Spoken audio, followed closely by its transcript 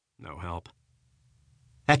No help.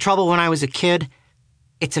 That trouble when I was a kid,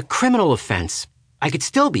 it's a criminal offense. I could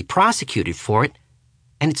still be prosecuted for it,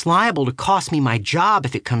 and it's liable to cost me my job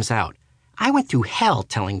if it comes out. I went through hell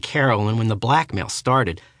telling Carolyn when the blackmail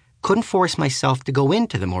started. Couldn't force myself to go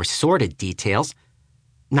into the more sordid details.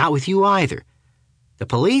 Not with you either. The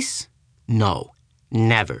police? No,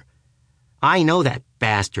 never. I know that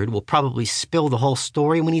bastard will probably spill the whole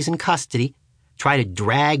story when he's in custody, try to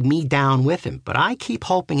drag me down with him, but I keep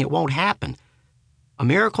hoping it won't happen. A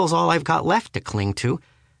miracle's all I've got left to cling to,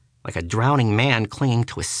 like a drowning man clinging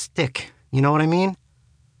to a stick. You know what I mean?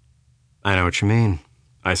 I know what you mean,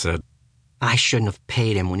 I said. I shouldn't have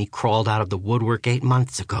paid him when he crawled out of the woodwork 8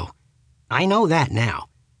 months ago. I know that now.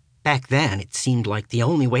 Back then, it seemed like the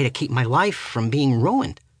only way to keep my life from being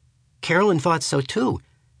ruined. Carolyn thought so too.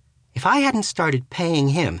 If I hadn't started paying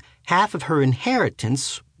him, half of her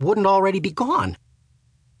inheritance wouldn't already be gone.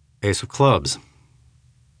 Ace of clubs.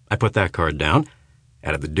 I put that card down,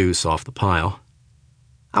 added the deuce off the pile.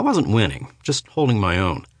 I wasn't winning, just holding my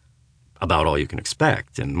own. About all you can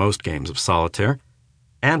expect in most games of solitaire,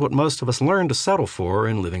 and what most of us learn to settle for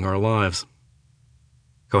in living our lives.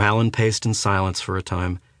 Cohallen paced in silence for a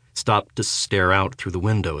time, stopped to stare out through the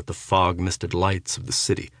window at the fog-misted lights of the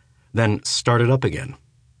city, then started up again,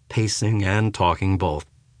 pacing and talking both.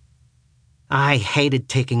 I hated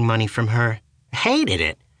taking money from her. Hated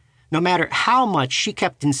it. No matter how much she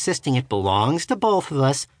kept insisting it belongs to both of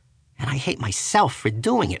us, and I hate myself for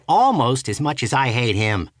doing it almost as much as I hate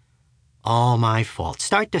him. All my fault,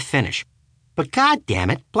 start to finish. But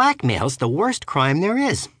goddammit, blackmail's the worst crime there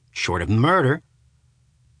is, short of murder.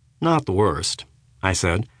 Not the worst, I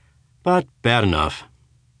said, but bad enough.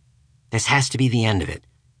 This has to be the end of it.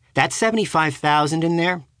 That $75,000 in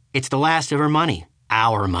there, it's the last of her money,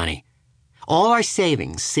 our money. All our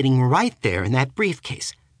savings sitting right there in that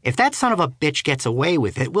briefcase. If that son of a bitch gets away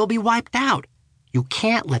with it, we'll be wiped out. You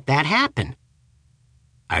can't let that happen.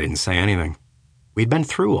 I didn't say anything. We'd been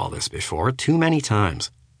through all this before, too many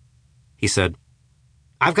times. He said,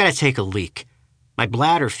 I've got to take a leak. My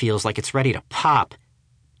bladder feels like it's ready to pop.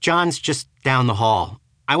 John's just down the hall.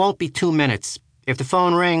 I won't be 2 minutes. If the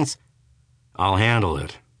phone rings... I'll handle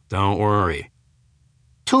it. Don't worry.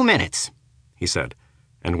 2 minutes, he said,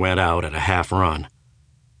 and went out at a half run.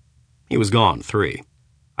 He was gone 3.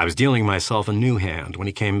 I was dealing myself a new hand when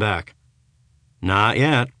he came back. Not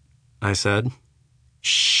yet, I said.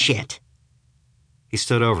 Shit. He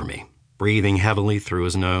stood over me, breathing heavily through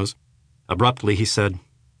his nose. Abruptly, he said,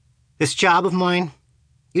 This job of mine,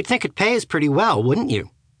 you'd think it pays pretty well, wouldn't you?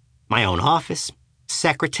 My own office,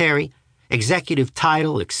 secretary, executive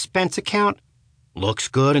title, expense account. Looks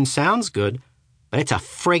good and sounds good, but it's a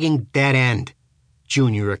frigging dead end.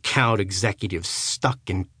 Junior account executive stuck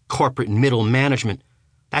in corporate middle management.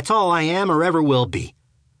 That's all I am or ever will be.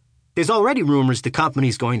 There's already rumors the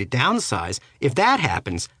company's going to downsize. If that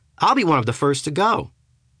happens, I'll be one of the first to go.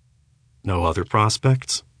 No other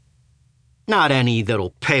prospects? Not any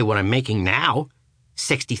that'll pay what I'm making now.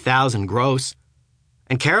 $60,000 gross.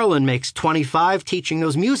 And Carolyn makes $25,000 teaching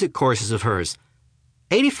those music courses of hers.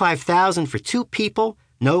 $85,000 for 2 people,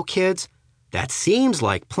 no kids. That seems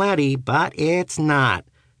like plenty, but it's not.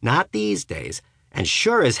 Not these days. And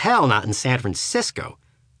sure as hell not in San Francisco.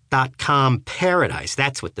 .com paradise,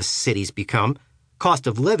 that's what the city's become. Cost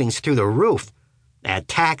of living's through the roof. Add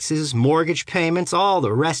taxes, mortgage payments, all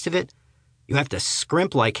the rest of it. You have to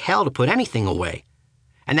scrimp like hell to put anything away.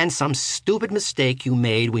 And then some stupid mistake you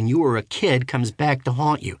made when you were a kid comes back to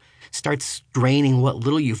haunt you. Starts draining what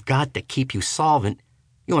little you've got to keep you solvent.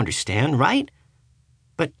 You understand, right?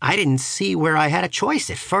 But I didn't see where I had a choice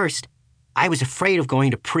at first. I was afraid of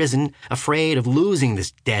going to prison, afraid of losing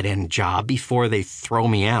this dead-end job before they throw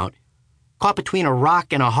me out. Caught between a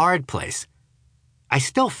rock and a hard place. I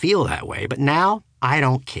still feel that way, but now I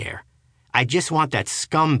don't care. I just want that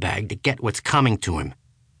scumbag to get what's coming to him.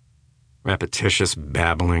 Repetitious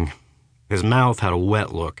babbling. His mouth had a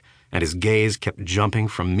wet look, and his gaze kept jumping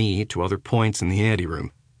from me to other points in the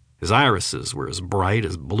anteroom. His irises were as bright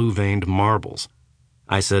as blue-veined marbles.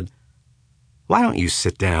 I said, Why don't you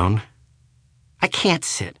sit down? I can't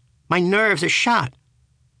sit. My nerves are shot.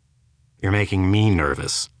 You're making me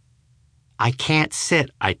nervous. I can't sit,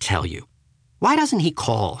 I tell you. Why doesn't he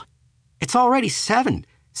call? It's already 7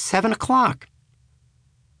 o'clock.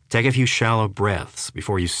 Take a few shallow breaths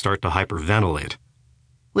before you start to hyperventilate.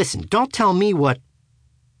 Listen, don't tell me what...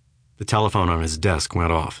 The telephone on his desk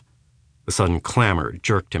went off. The sudden clamor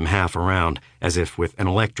jerked him half around, as if with an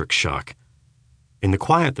electric shock. In the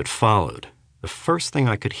quiet that followed, the first thing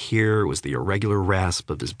I could hear was the irregular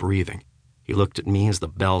rasp of his breathing. He looked at me as the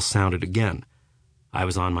bell sounded again. I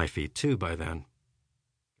was on my feet, too, by then.